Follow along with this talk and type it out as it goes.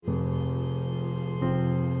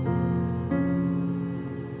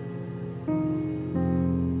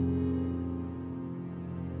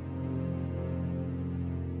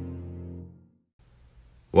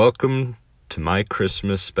Welcome to my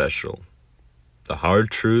Christmas special, The Hard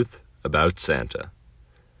Truth About Santa.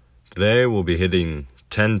 Today we'll be hitting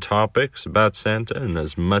 10 topics about Santa in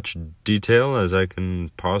as much detail as I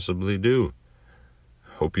can possibly do.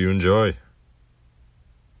 Hope you enjoy.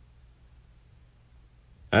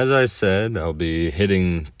 As I said, I'll be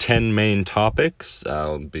hitting 10 main topics.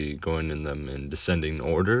 I'll be going in them in descending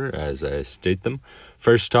order as I state them.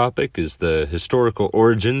 First topic is the historical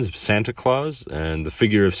origins of Santa Claus and the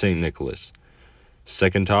figure of St. Nicholas.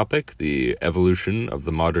 Second topic, the evolution of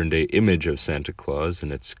the modern-day image of Santa Claus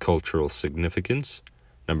and its cultural significance.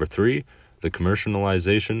 Number 3, the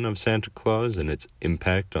commercialization of Santa Claus and its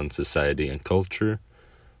impact on society and culture.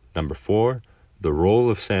 Number 4, the role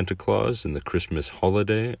of Santa Claus in the Christmas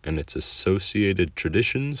holiday and its associated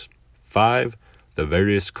traditions. 5, the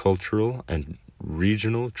various cultural and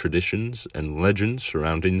regional traditions and legends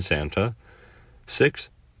surrounding Santa. 6,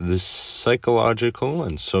 the psychological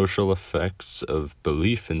and social effects of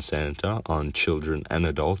belief in Santa on children and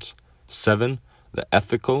adults. 7, the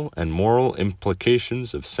ethical and moral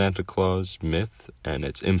implications of Santa Claus myth and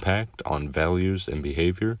its impact on values and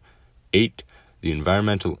behavior. 8, the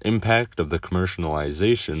environmental impact of the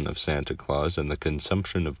commercialization of Santa Claus and the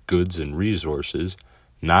consumption of goods and resources.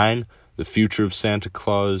 9, the future of Santa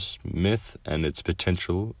Claus myth and its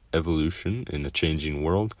potential evolution in a changing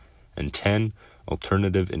world. And 10,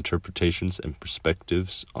 alternative interpretations and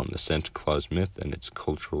perspectives on the Santa Claus myth and its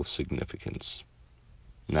cultural significance.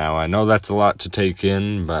 Now, I know that's a lot to take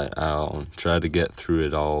in, but I'll try to get through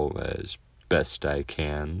it all as best I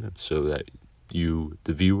can so that you,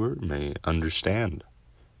 the viewer, may understand.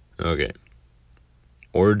 Okay.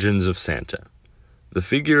 Origins of Santa. The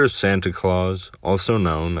figure of Santa Claus, also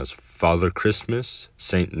known as Father Christmas,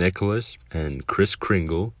 St. Nicholas, and Kris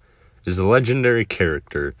Kringle, is a legendary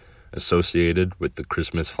character associated with the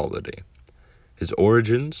Christmas holiday. His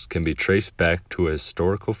origins can be traced back to a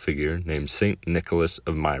historical figure named St. Nicholas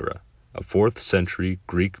of Myra, a 4th century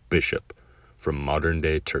Greek bishop from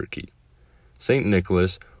modern-day Turkey. St.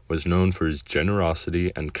 Nicholas was known for his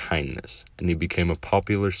generosity and kindness, and he became a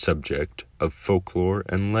popular subject of folklore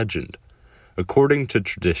and legend. According to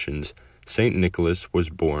traditions, St. Nicholas was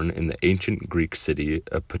born in the ancient Greek city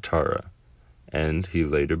of Patara, and he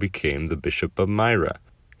later became the Bishop of Myra.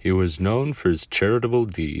 He was known for his charitable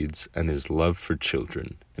deeds and his love for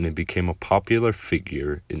children, and he became a popular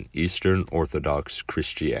figure in Eastern Orthodox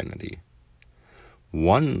Christianity.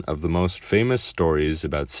 One of the most famous stories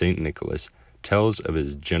about St. Nicholas tells of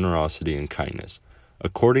his generosity and kindness.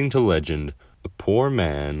 According to legend, a poor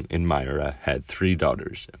man in Myra had 3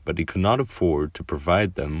 daughters, but he could not afford to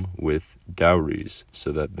provide them with dowries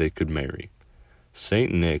so that they could marry.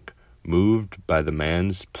 St. Nick, moved by the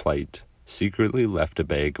man's plight, secretly left a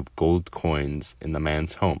bag of gold coins in the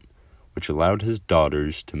man's home, which allowed his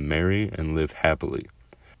daughters to marry and live happily.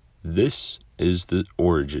 This is the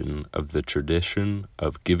origin of the tradition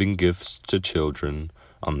of giving gifts to children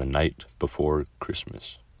on the night before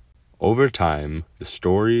Christmas. Over time, the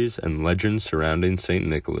stories and legends surrounding St.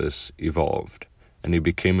 Nicholas evolved, and he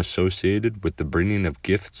became associated with the bringing of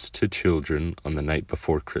gifts to children on the night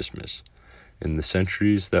before Christmas. In the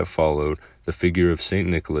centuries that followed, the figure of St.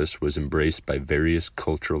 Nicholas was embraced by various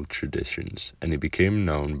cultural traditions, and he became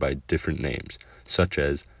known by different names, such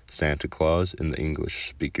as Santa Claus in the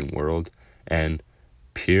English-speaking world and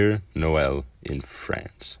Père Noël in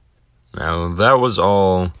France. Now, that was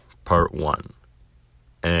all part 1,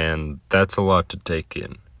 and that's a lot to take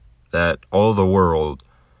in. That all the world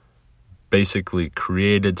basically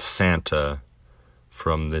created Santa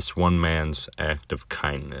from this one man's act of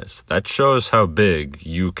kindness. That shows how big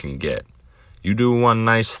you can get. You do one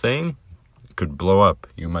nice thing, it could blow up.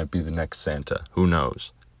 You might be the next Santa. Who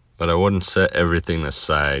knows? But I wouldn't set everything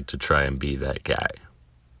aside to try and be that guy.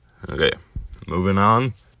 Okay, moving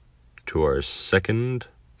on to our second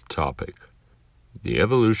topic. The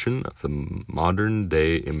evolution of the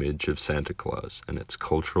modern-day image of Santa Claus and its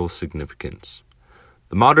cultural significance.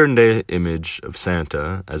 The modern-day image of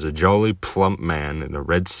Santa as a jolly, plump man in a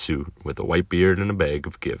red suit with a white beard and a bag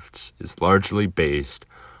of gifts is largely based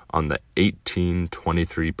on the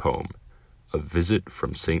 1823 poem, A Visit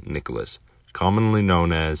from St. Nicholas, commonly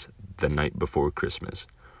known as The Night Before Christmas,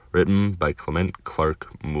 written by Clement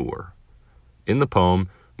Clarke Moore. In the poem,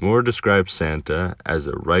 Moore describes Santa as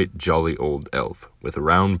a right jolly old elf with a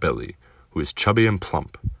round belly, who is chubby and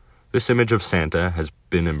plump. This image of Santa has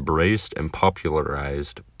been embraced and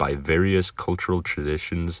popularized by various cultural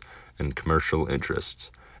traditions and commercial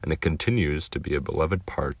interests, and it continues to be a beloved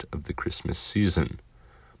part of the Christmas season.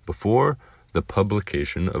 Before the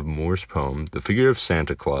publication of Moore's poem, the figure of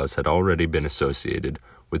Santa Claus had already been associated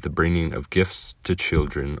with the bringing of gifts to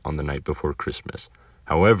children on the night before Christmas.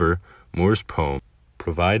 However, Moore's poem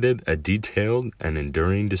provided a detailed and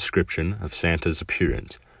enduring description of Santa's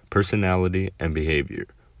appearance, personality, and behavior,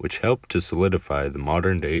 which helped to solidify the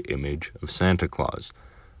modern-day image of Santa Claus.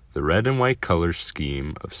 The red and white color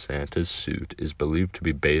scheme of Santa's suit is believed to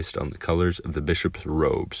be based on the colors of the bishop's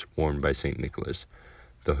robes worn by St. Nicholas,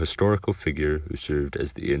 the historical figure who served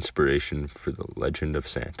as the inspiration for the legend of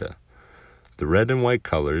Santa. The red and white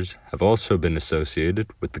colors have also been associated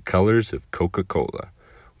with the colors of Coca-Cola,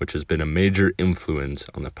 which has been a major influence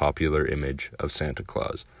on the popular image of Santa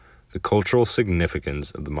Claus. The cultural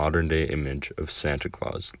significance of the modern-day image of Santa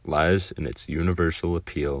Claus lies in its universal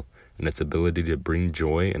appeal and its ability to bring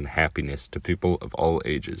joy and happiness to people of all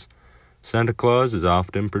ages. Santa Claus is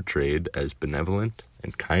often portrayed as benevolent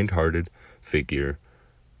and kind-hearted figure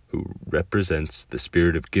who represents the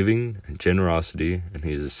spirit of giving and generosity, and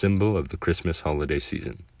he is a symbol of the Christmas holiday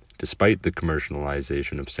season. Despite the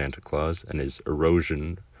commercialization of Santa Claus and his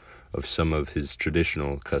erosion of some of his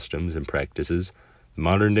traditional customs and practices, the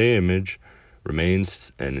modern-day image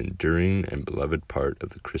remains an enduring and beloved part of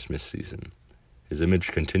the Christmas season. His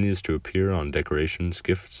image continues to appear on decorations,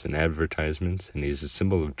 gifts, and advertisements, and he's a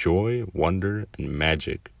symbol of joy, wonder, and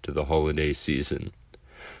magic to the holiday season.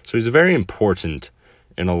 So he's very important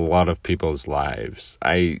in a lot of people's lives.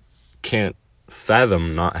 I can't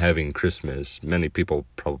fathom not having Christmas. Many people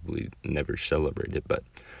probably never celebrate it, but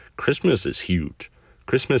Christmas is huge.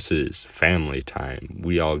 Christmas is family time.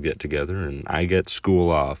 We all get together, and I get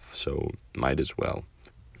school off, so might as well.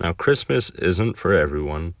 Now, Christmas isn't for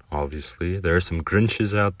everyone, obviously. There are some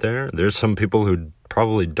Grinches out there. There's some people who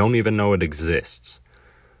probably don't even know it exists.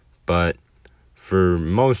 But for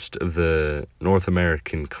most of the North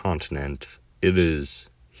American continent, it is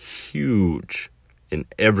huge in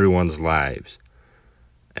everyone's lives.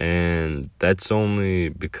 And that's only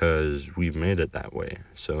because we've made it that way.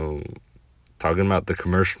 So, talking about the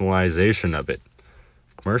commercialization of it.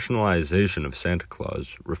 Commercialization of Santa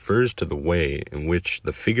Claus refers to the way in which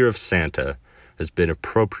the figure of Santa has been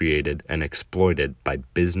appropriated and exploited by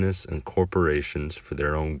business and corporations for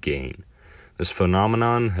their own gain. This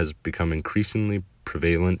phenomenon has become increasingly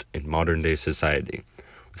prevalent in modern-day society,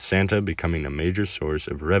 with Santa becoming a major source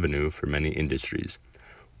of revenue for many industries.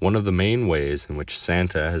 One of the main ways in which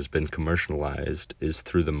Santa has been commercialized is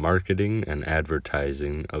through the marketing and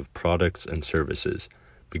advertising of products and services.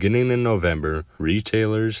 Beginning in November,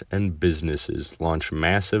 retailers and businesses launch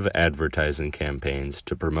massive advertising campaigns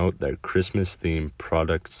to promote their Christmas-themed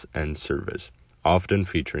products and service, often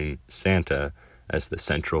featuring Santa as the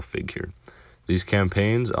central figure. These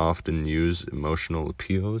campaigns often use emotional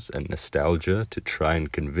appeals and nostalgia to try and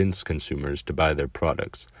convince consumers to buy their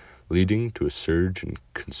products, leading to a surge in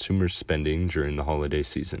consumer spending during the holiday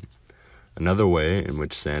season. Another way in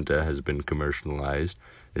which Santa has been commercialized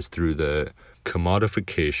is through the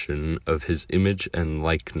commodification of his image and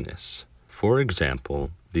likeness. For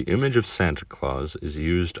example, the image of Santa Claus is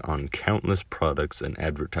used on countless products and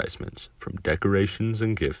advertisements, from decorations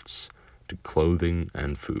and gifts to clothing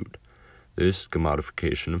and food. This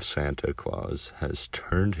commodification of Santa Claus has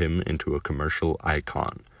turned him into a commercial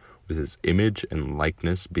icon, with his image and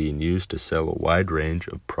likeness being used to sell a wide range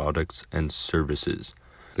of products and services.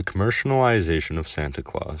 The commercialization of Santa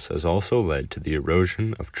Claus has also led to the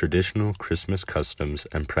erosion of traditional Christmas customs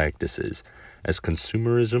and practices. As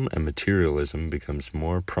consumerism and materialism becomes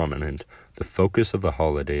more prominent, the focus of the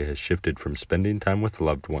holiday has shifted from spending time with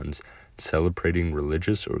loved ones, celebrating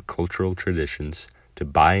religious or cultural traditions, to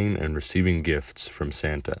buying and receiving gifts from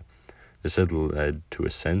Santa. This had led to a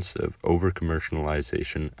sense of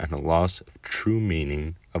over-commercialization and a loss of true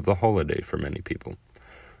meaning of the holiday for many people.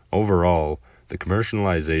 Overall, the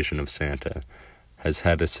commercialization of Santa has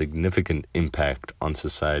had a significant impact on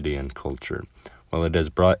society and culture. While it has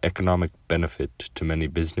brought economic benefit to many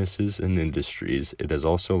businesses and industries, it has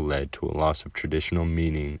also led to a loss of traditional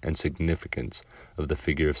meaning and significance of the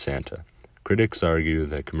figure of Santa. Critics argue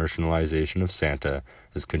that commercialization of Santa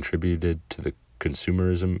has contributed to the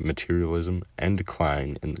consumerism, materialism, and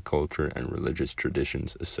decline in the culture and religious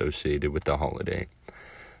traditions associated with the holiday.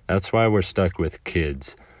 That's why we're stuck with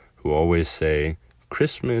kids who always say,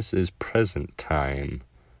 Christmas is present time,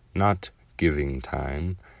 not giving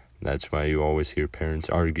time. That's why you always hear parents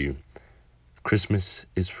argue. Christmas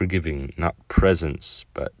is for giving, not presents,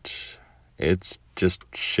 but it's just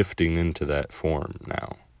shifting into that form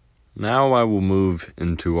now. Now I will move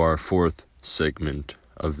into our fourth segment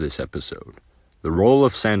of this episode, The role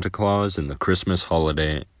of Santa Claus in the Christmas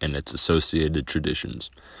holiday and its associated traditions.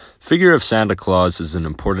 The figure of Santa Claus is an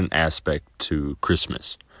important aspect to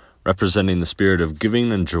Christmas, representing the spirit of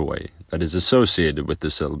giving and joy that is associated with the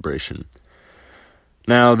celebration.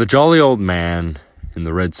 Now, the jolly old man in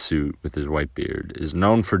the red suit with his white beard is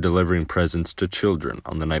known for delivering presents to children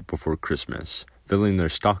on the night before Christmas, filling their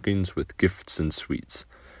stockings with gifts and sweets,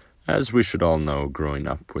 as we should all know growing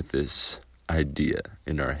up with this idea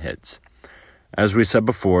in our heads. As we said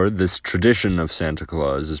before, this tradition of Santa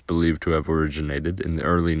Claus is believed to have originated in the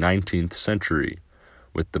early 19th century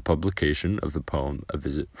with the publication of the poem A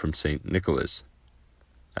Visit from St. Nicholas,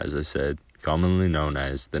 as I said, commonly known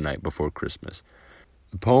as The Night Before Christmas.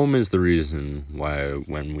 The poem is the reason why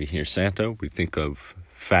when we hear Santa, we think of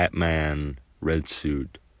fat man, red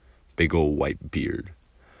suit, big old white beard.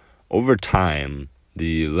 Over time,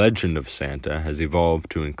 the legend of Santa has evolved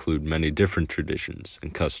to include many different traditions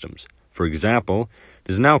and customs. For example,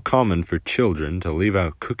 it is now common for children to leave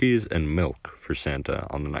out cookies and milk for Santa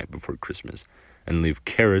on the night before Christmas, and leave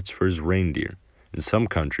carrots for his reindeer. In some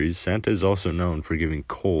countries, Santa is also known for giving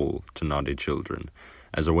coal to naughty children,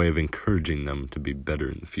 as a way of encouraging them to be better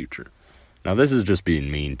in the future. Now, this is just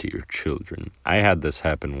being mean to your children. I had this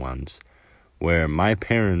happen once, where my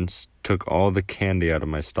parents took all the candy out of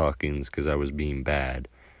my stockings because I was being bad,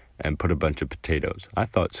 and put a bunch of potatoes. I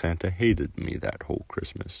thought Santa hated me that whole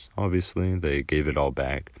Christmas. Obviously, they gave it all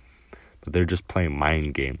back, but they're just playing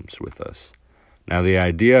mind games with us. Now, the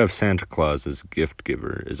idea of Santa Claus as gift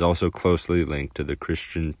giver is also closely linked to the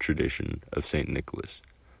Christian tradition of St. Nicholas,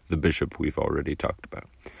 the bishop we've already talked about.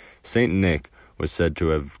 St. Nick was said to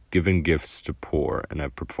have given gifts to poor and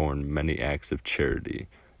have performed many acts of charity,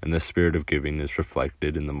 and the spirit of giving is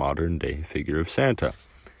reflected in the modern-day figure of Santa.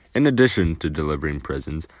 In addition to delivering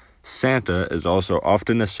presents, Santa is also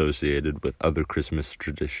often associated with other Christmas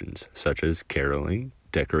traditions, such as caroling,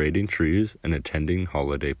 decorating trees, and attending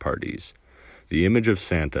holiday parties. The image of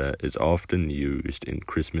Santa is often used in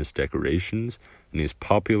Christmas decorations, and is a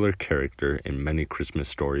popular character in many Christmas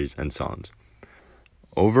stories and songs.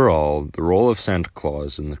 Overall, the role of Santa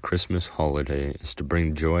Claus in the Christmas holiday is to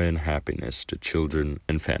bring joy and happiness to children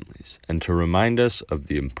and families, and to remind us of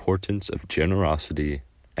the importance of generosity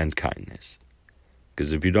and kindness.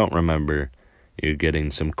 Because if you don't remember, you're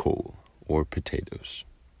getting some coal or potatoes.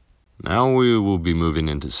 Now we will be moving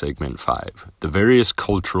into segment 5, the various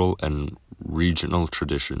cultural and regional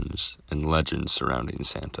traditions and legends surrounding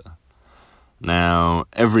Santa. Now,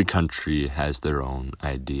 every country has their own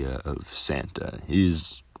idea of Santa.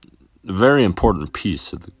 He's a very important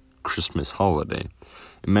piece of the Christmas holiday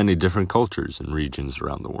in many different cultures and regions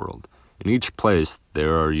around the world. In each place,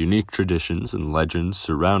 there are unique traditions and legends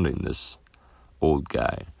surrounding this old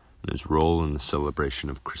guy and his role in the celebration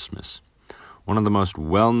of Christmas. One of the most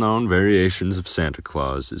well-known variations of Santa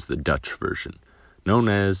Claus is the Dutch version, known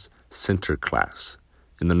as Sinterklaas.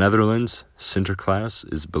 In the Netherlands,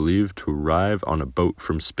 Sinterklaas is believed to arrive on a boat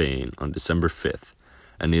from Spain on December 5th,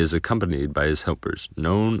 and he is accompanied by his helpers,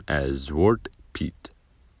 known as Zwarte Piet,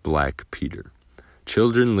 Black Peter.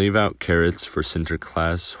 Children leave out carrots for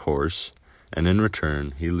Sinterklaas' horse, and in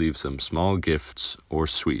return, he leaves them small gifts or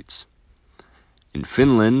sweets. In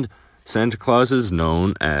Finland, Santa Claus is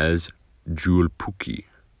known as Joulupukki,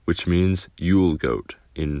 which means Yule goat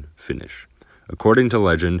in Finnish. According to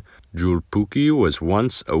legend, Joulupukki was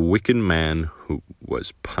once a wicked man who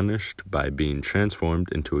was punished by being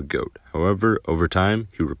transformed into a goat. However, over time,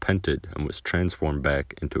 he repented and was transformed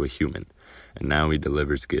back into a human, and now he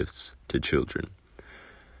delivers gifts to children.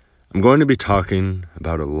 I'm going to be talking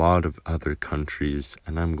about a lot of other countries,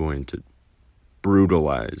 and I'm going to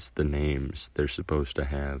brutalize the names they're supposed to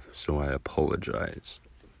have, so I apologize.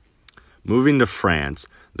 Moving to France,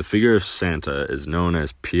 the figure of Santa is known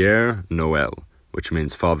as Père Noël, which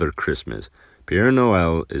means Father Christmas. Père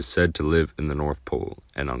Noël is said to live in the North Pole,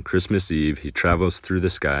 and on Christmas Eve he travels through the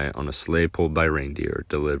sky on a sleigh pulled by reindeer,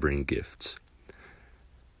 delivering gifts.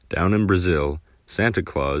 Down in Brazil, Santa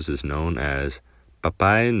Claus is known as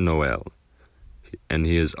Papai Noel, and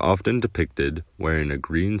he is often depicted wearing a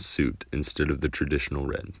green suit instead of the traditional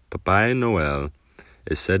red. Papai Noel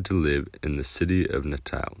is said to live in the city of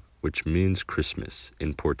Natal, which means Christmas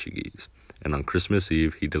in Portuguese, and on Christmas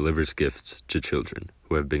Eve he delivers gifts to children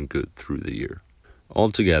who have been good through the year.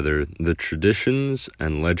 Altogether, the traditions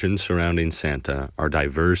and legends surrounding Santa are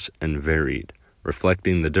diverse and varied,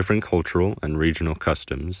 reflecting the different cultural and regional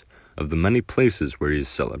customs of the many places where he is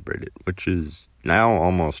celebrated, which is now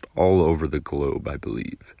almost all over the globe, I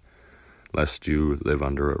believe, lest you live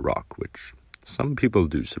under a rock, which some people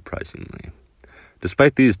do surprisingly.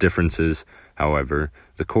 Despite these differences, however,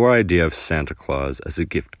 the core idea of Santa Claus as a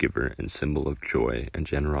gift giver and symbol of joy and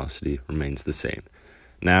generosity remains the same.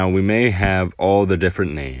 Now, we may have all the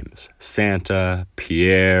different names, Santa,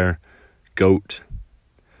 Pierre, Goat,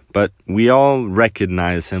 but we all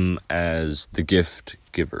recognize him as the gift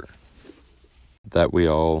giver that we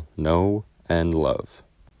all know and love.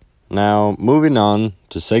 Now, moving on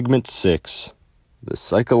to segment 6, the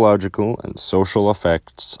psychological and social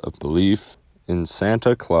effects of belief in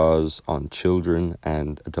Santa Claus on children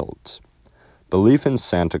and adults. Belief in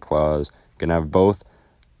Santa Claus can have both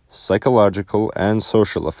psychological and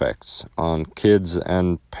social effects on kids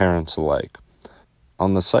and parents alike.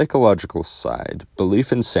 On the psychological side,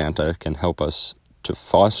 belief in Santa can help us to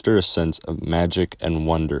foster a sense of magic and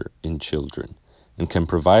wonder in children, and can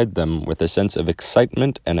provide them with a sense of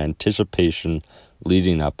excitement and anticipation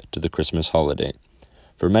leading up to the Christmas holiday.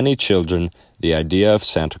 For many children, the idea of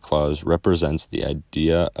Santa Claus represents the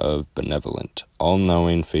idea of benevolent,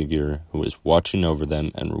 all-knowing figure who is watching over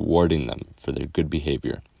them and rewarding them for their good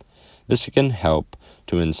behavior. This can help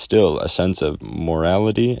to instill a sense of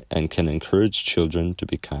morality and can encourage children to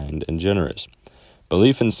be kind and generous.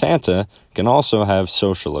 Belief in Santa can also have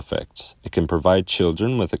social effects. It can provide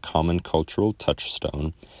children with a common cultural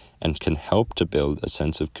touchstone and can help to build a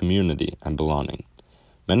sense of community and belonging.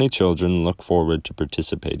 Many children look forward to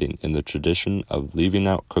participating in the tradition of leaving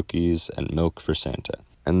out cookies and milk for Santa,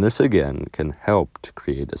 and this again can help to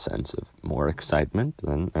create a sense of more excitement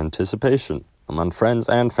and anticipation among friends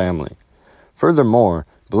and family. Furthermore,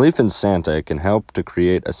 belief in Santa can help to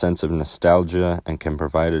create a sense of nostalgia and can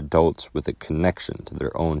provide adults with a connection to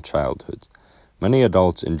their own childhoods. Many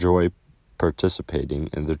adults enjoy participating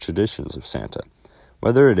in the traditions of Santa,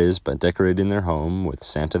 whether it is by decorating their home with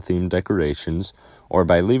Santa-themed decorations or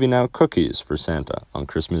by leaving out cookies for Santa on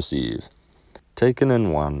Christmas Eve. Taken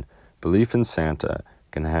in one, belief in Santa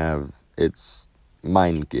can have its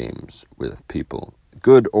mind games with people,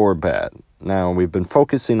 good or bad. Now, we've been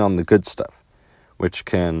focusing on the good stuff, which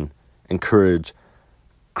can encourage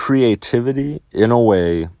creativity in a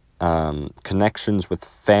way, connections with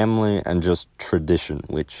family and just tradition,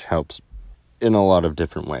 which helps in a lot of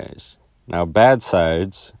different ways. Now, bad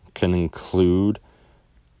sides can include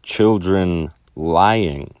children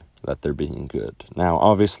lying that they're being good. Now,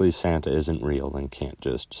 obviously, Santa isn't real and can't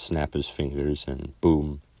just snap his fingers and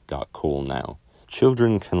boom, got coal now.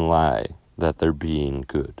 Children can lie that they're being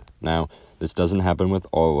good. Now, this doesn't happen with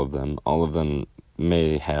all of them. All of them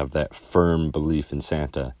may have that firm belief in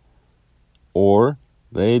Santa, or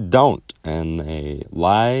they don't, and they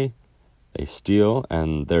lie, they steal,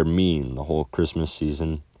 and they're mean the whole Christmas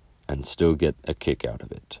season and still get a kick out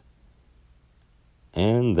of it.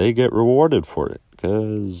 And they get rewarded for it,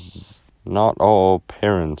 because not all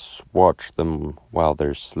parents watch them while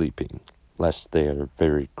they're sleeping, lest they are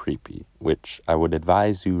very creepy, which I would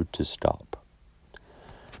advise you to stop.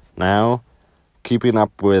 Now, keeping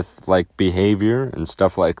up with behavior and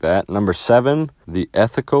stuff like that. Number 7, the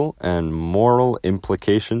ethical and moral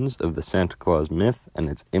implications of the Santa Claus myth and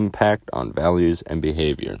its impact on values and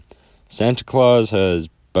behavior. Santa Claus has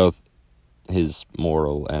both his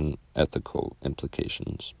moral and ethical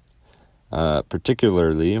implications,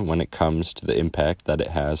 particularly when it comes to the impact that it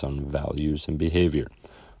has on values and behavior.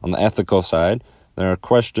 On the ethical side, there are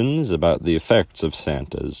questions about the effects of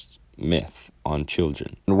Santa's myth on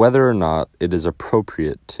children, and whether or not it is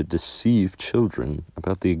appropriate to deceive children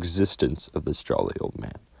about the existence of this jolly old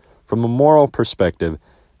man. From a moral perspective,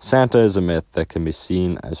 Santa is a myth that can be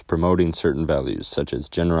seen as promoting certain values, such as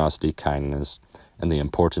generosity, kindness, and the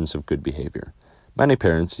importance of good behavior. Many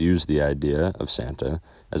parents use the idea of Santa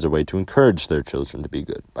as a way to encourage their children to be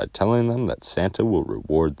good, by telling them that Santa will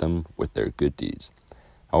reward them with their good deeds.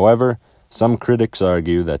 However, some critics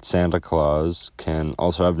argue that Santa Claus can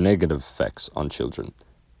also have negative effects on children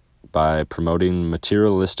by promoting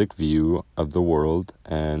materialistic view of the world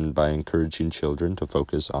and by encouraging children to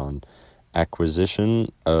focus on acquisition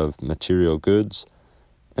of material goods.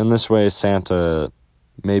 In this way, Santa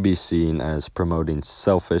may be seen as promoting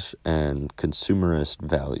selfish and consumerist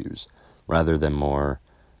values rather than more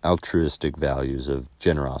altruistic values of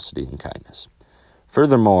generosity and kindness.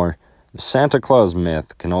 Furthermore, the Santa Claus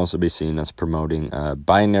myth can also be seen as promoting a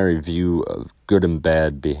binary view of good and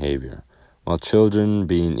bad behavior, while children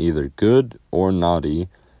being either good or naughty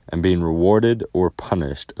and being rewarded or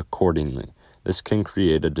punished accordingly. This can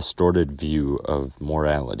create a distorted view of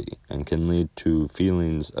morality and can lead to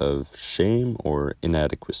feelings of shame or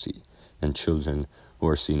inadequacy in children who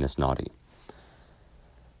are seen as naughty.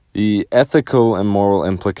 The ethical and moral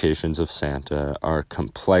implications of Santa are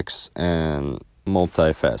complex and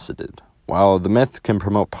multifaceted. While the myth can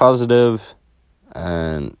promote positive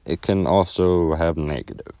and it can also have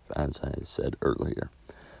negative, as I said earlier,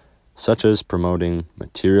 such as promoting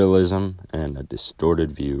materialism and a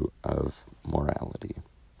distorted view of morality.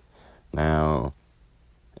 Now,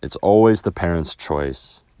 it's always the parents'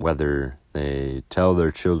 choice whether they tell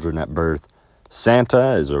their children at birth,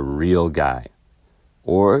 Santa is a real guy,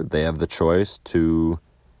 or they have the choice to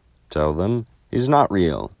tell them he's not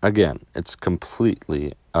real. Again, it's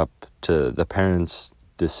completely up to the parents'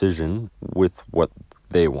 decision with what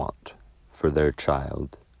they want for their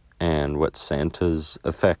child and what Santa's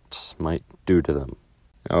effects might do to them.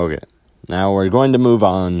 Okay, now we're going to move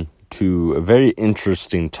on to a very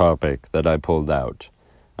interesting topic that I pulled out.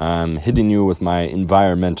 I'm hitting you with my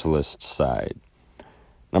environmentalist side.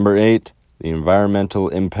 Number 8, the environmental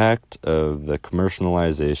impact of the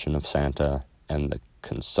commercialization of Santa and the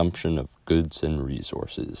consumption of goods and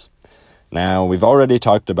resources. Now, we've already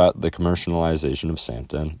talked about the commercialization of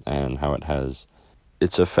Santa and how it has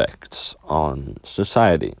its effects on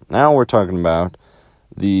society. Now we're talking about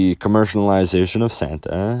the commercialization of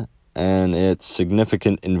Santa and its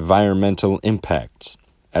significant environmental impacts,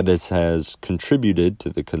 as it has contributed to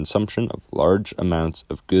the consumption of large amounts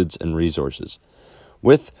of goods and resources.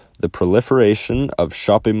 With the proliferation of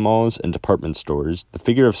shopping malls and department stores, the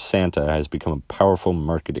figure of Santa has become a powerful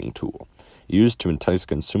marketing tool, used to entice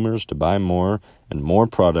consumers to buy more and more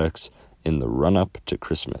products in the run-up to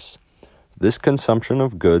Christmas. This consumption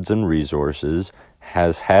of goods and resources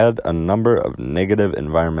has had a number of negative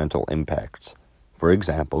environmental impacts. For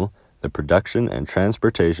example, the production and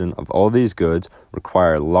transportation of all these goods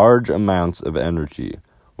require large amounts of energy,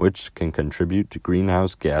 which can contribute to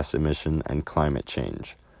greenhouse gas emission and climate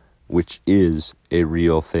change, which is a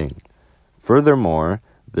real thing. Furthermore,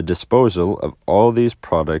 the disposal of all these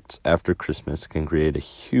products after Christmas can create a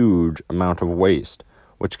huge amount of waste,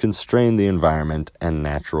 which can strain the environment and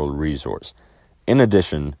natural resource. In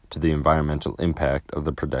addition to the environmental impact of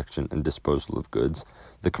the production and disposal of goods,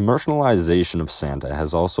 the commercialization of Santa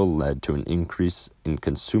has also led to an increase in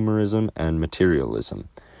consumerism and materialism.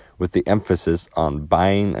 With the emphasis on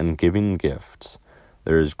buying and giving gifts,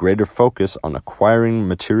 there is greater focus on acquiring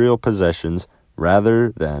material possessions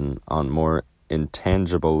rather than on more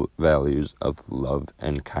intangible values of love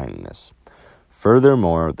and kindness.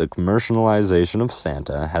 Furthermore, the commercialization of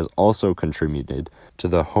Santa has also contributed to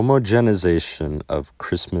the homogenization of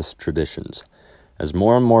Christmas traditions, as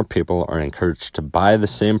more and more people are encouraged to buy the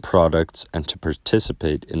same products and to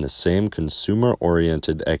participate in the same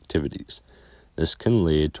consumer-oriented activities. This can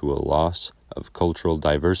lead to a loss of cultural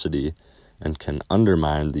diversity and can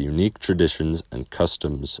undermine the unique traditions and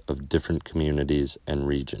customs of different communities and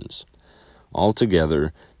regions.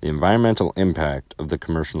 Altogether, the environmental impact of the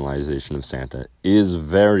commercialization of Santa is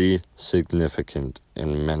very significant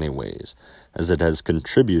in many ways, as it has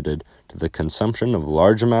contributed to the consumption of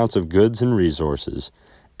large amounts of goods and resources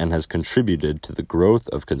and has contributed to the growth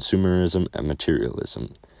of consumerism and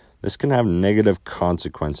materialism. This can have negative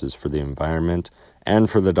consequences for the environment and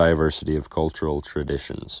for the diversity of cultural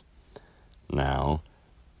traditions. Now,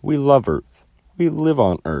 we love Earth. We live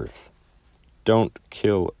on Earth. Don't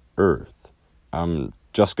kill Earth. I'm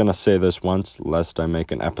just going to say this once, lest I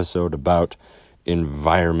make an episode about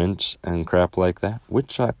environment and crap like that,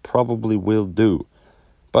 which I probably will do.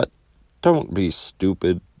 But don't be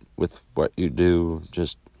stupid with what you do.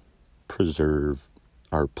 Just preserve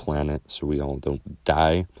our planet so we all don't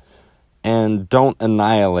die. And don't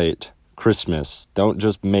annihilate Christmas. Don't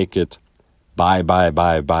just make it bye.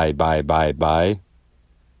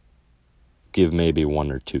 Give maybe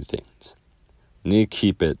one or two things. You need to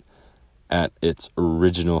keep it at its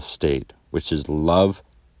original state, which is love,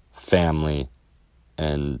 family,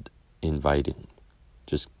 and inviting.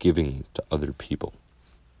 Just giving to other people.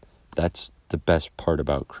 That's the best part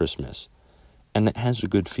about Christmas. And it has a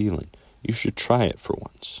good feeling. You should try it for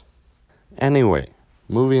once. Anyway,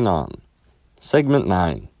 moving on. Segment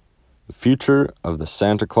 9. The future of the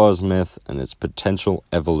Santa Claus myth and its potential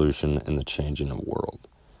evolution in the changing world.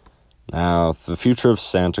 Now, the future of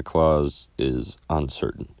Santa Claus is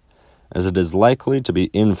uncertain, as it is likely to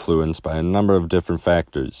be influenced by a number of different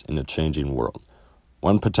factors in a changing world.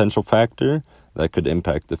 One potential factor that could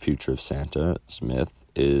impact the future of Santa's myth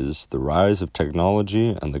is the rise of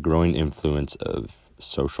technology and the growing influence of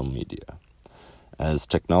social media. As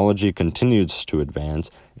technology continues to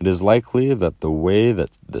advance, it is likely that the way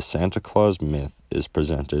that the Santa Claus myth is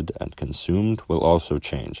presented and consumed will also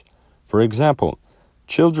change. For example,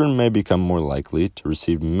 children may become more likely to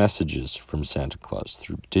receive messages from Santa Claus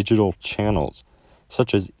through digital channels,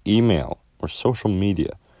 such as email or social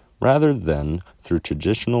media, rather than through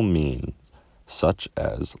traditional means, such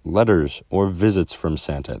as letters or visits from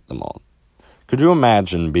Santa at the mall. Could you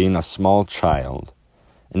imagine being a small child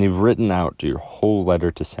and you've written out your whole letter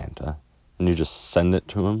to Santa and you just send it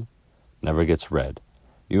to him? Never gets read.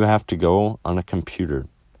 You have to go on a computer,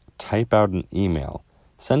 type out an email,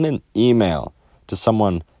 send an email to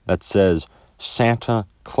someone that says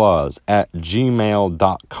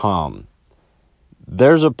SantaClaus@gmail.com.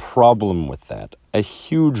 There's a problem with that, a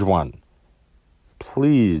huge one.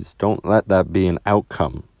 Please don't let that be an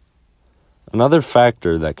outcome. Another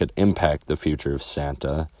factor that could impact the future of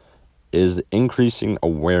Santa is increasing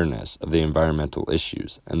awareness of the environmental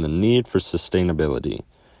issues and the need for sustainability.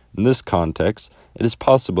 In this context, it is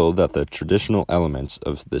possible that the traditional elements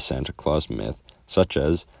of the Santa Claus myth, such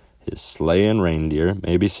as his sleigh and reindeer,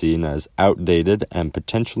 may be seen as outdated and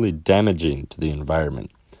potentially damaging to the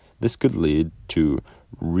environment. This could lead to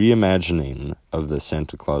reimagining of the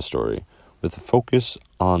Santa Claus story, with a focus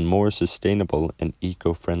on more sustainable and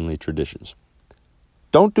eco-friendly traditions.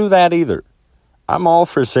 Don't do that either. I'm all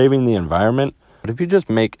for saving the environment, but if you just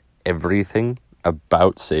make everything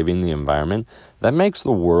about saving the environment, that makes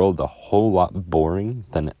the world a whole lot boring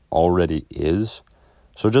than it already is.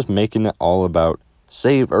 So just making it all about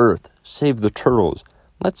save Earth, save the turtles.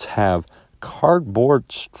 Let's have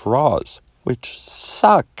cardboard straws, which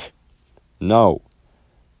suck. No,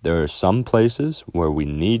 there are some places where we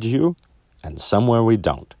need you and some where we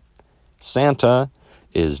don't. Santa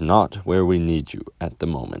is not where we need you at the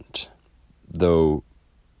moment, though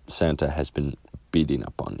Santa has been beating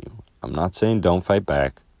up on you. I'm not saying don't fight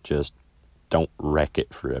back, just don't wreck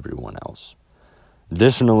it for everyone else.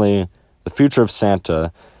 Additionally, the future of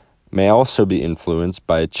Santa may also be influenced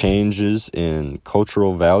by changes in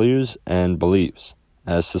cultural values and beliefs.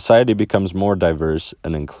 As society becomes more diverse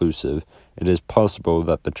and inclusive, it is possible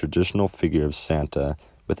that the traditional figure of Santa,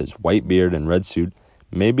 with his white beard and red suit,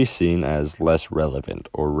 may be seen as less relevant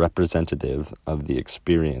or representative of the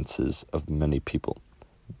experiences of many people.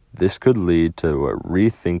 This could lead to a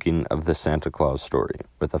rethinking of the Santa Claus story,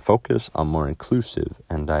 with a focus on more inclusive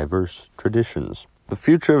and diverse traditions. The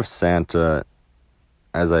future of Santa,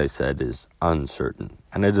 as I said, is uncertain,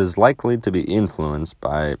 and it is likely to be influenced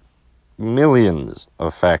by millions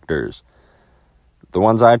of factors. The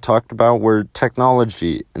ones I talked about were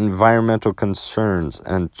technology, environmental concerns,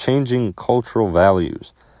 and changing cultural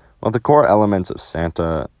values. While the core elements of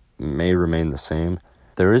Santa may remain the same,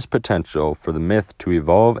 there is potential for the myth to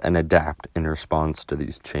evolve and adapt in response to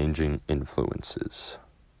these changing influences.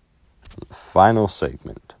 Final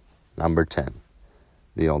segment, number 10.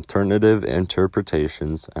 The alternative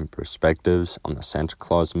interpretations and perspectives on the Santa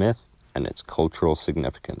Claus myth and its cultural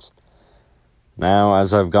significance. Now,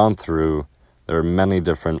 as I've gone through, there are many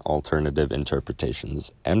different alternative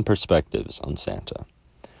interpretations and perspectives on Santa,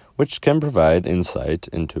 which can provide insight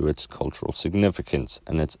into its cultural significance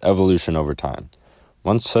and its evolution over time.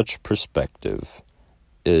 One such perspective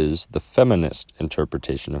is the feminist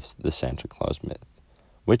interpretation of the Santa Claus myth,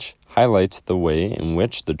 which highlights the way in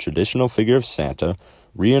which the traditional figure of Santa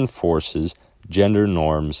reinforces gender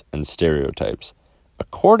norms and stereotypes.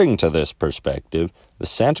 According to this perspective, the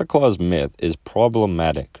Santa Claus myth is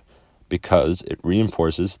problematic because it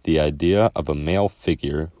reinforces the idea of a male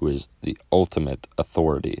figure who is the ultimate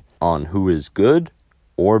authority on who is good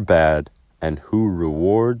or bad and who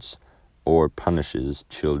rewards or punishes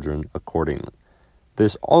children accordingly.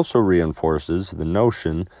 This also reinforces the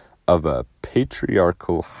notion of a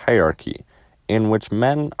patriarchal hierarchy in which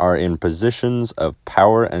men are in positions of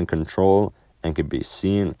power and control and can be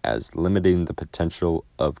seen as limiting the potential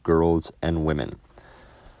of girls and women.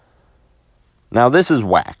 Now, this is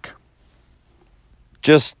whack.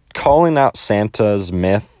 Just calling out Santa's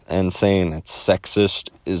myth and saying it's sexist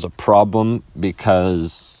is a problem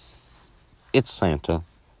because it's Santa.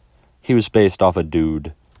 He was based off a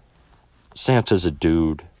dude. Santa's a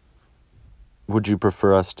dude. Would you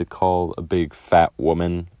prefer us to call a big fat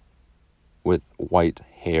woman with white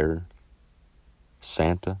hair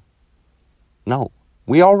Santa? No.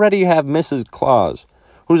 We already have Mrs. Claus,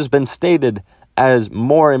 who's been stated as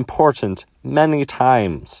more important many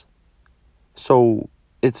times. So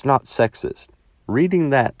it's not sexist. Reading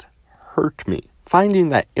that hurt me. Finding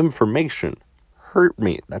that information hurt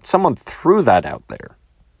me. That someone threw that out there.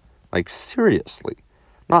 Like, seriously.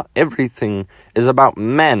 Not everything is about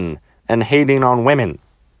men and hating on women.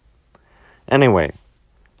 Anyway,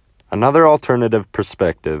 another alternative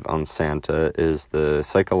perspective on Santa is the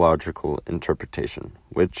psychological interpretation,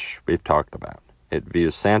 which we've talked about. It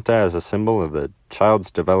views Santa as a symbol of the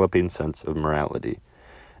child's developing sense of morality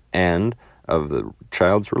and of the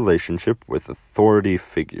child's relationship with authority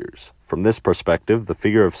figures. From this perspective, the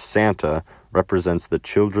figure of Santa represents the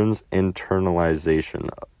children's internalization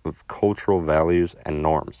of cultural values and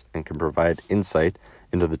norms and can provide insight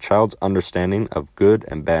into the child's understanding of good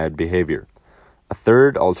and bad behavior. A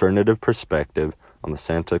third alternative perspective on the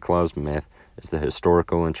Santa Claus myth is the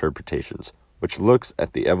historical interpretations, which looks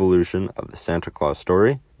at the evolution of the Santa Claus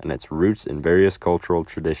story and its roots in various cultural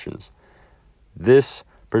traditions. This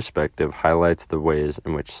perspective highlights the ways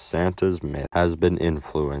in which Santa's myth has been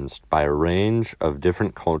influenced by a range of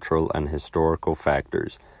different cultural and historical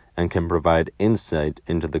factors and can provide insight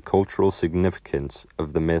into the cultural significance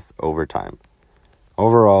of the myth over time.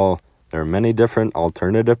 Overall, there are many different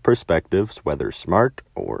alternative perspectives, whether smart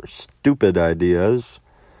or stupid ideas,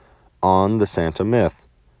 on the Santa myth,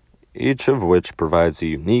 each of which provides a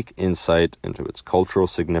unique insight into its cultural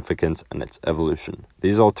significance and its evolution.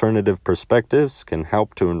 These alternative perspectives can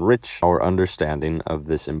help to enrich our understanding of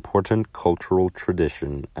this important cultural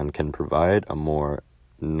tradition and can provide a more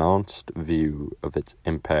nuanced view of its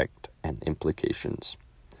impact and implications.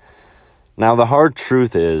 Now, the hard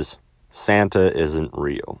truth is, Santa isn't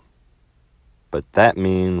real. But that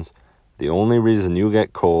means the only reason you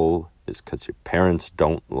get coal is because your parents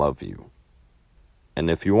don't love you. And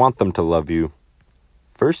if you want them to love you,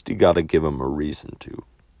 first you gotta give them a reason to.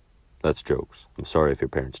 That's jokes. I'm sorry if your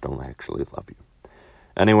parents don't actually love you.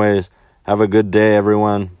 Anyways, have a good day,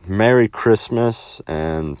 everyone. Merry Christmas,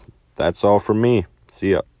 and that's all from me.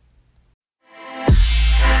 See ya.